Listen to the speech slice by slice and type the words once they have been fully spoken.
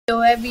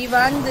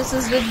everyone, this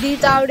is Riddhi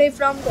Taude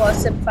from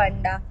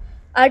Gossipfunda.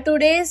 Our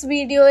today's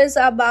video is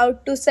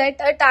about to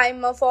set a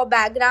timer for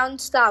background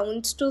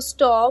sounds to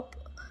stop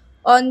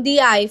on the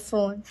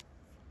iPhone.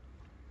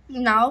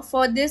 Now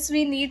for this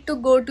we need to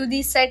go to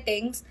the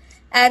settings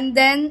and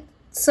then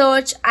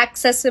search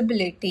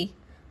accessibility.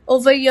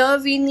 Over here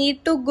we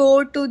need to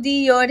go to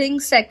the hearing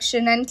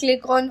section and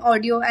click on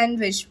audio and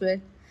visual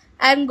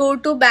and go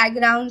to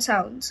background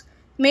sounds.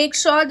 Make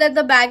sure that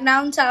the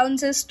background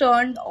sounds is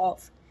turned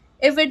off.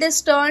 If it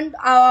is turned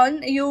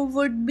on, you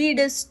would be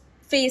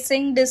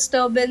facing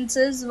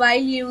disturbances while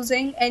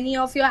using any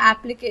of your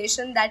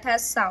application that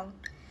has sound.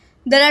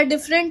 There are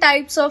different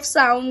types of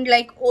sound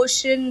like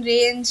ocean,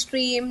 rain,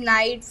 stream,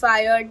 night,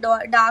 fire,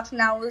 dark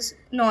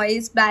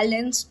noise,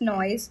 balanced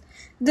noise.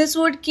 This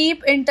would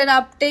keep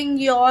interrupting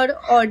your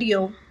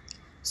audio.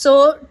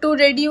 So to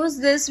reduce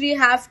this, we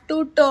have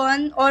to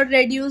turn or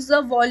reduce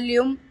the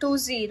volume to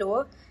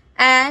 0.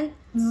 And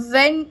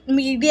when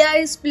media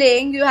is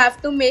playing, you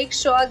have to make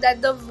sure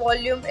that the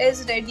volume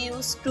is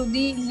reduced to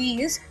the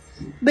least,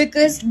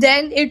 because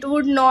then it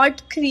would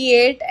not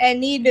create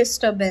any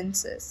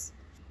disturbances.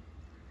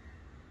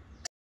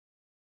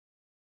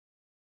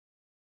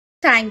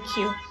 Thank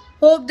you.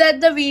 Hope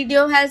that the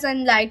video has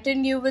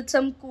enlightened you with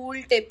some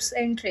cool tips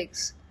and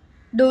tricks.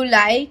 Do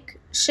like,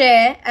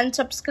 share and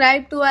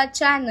subscribe to our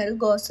channel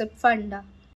Gossip Funda.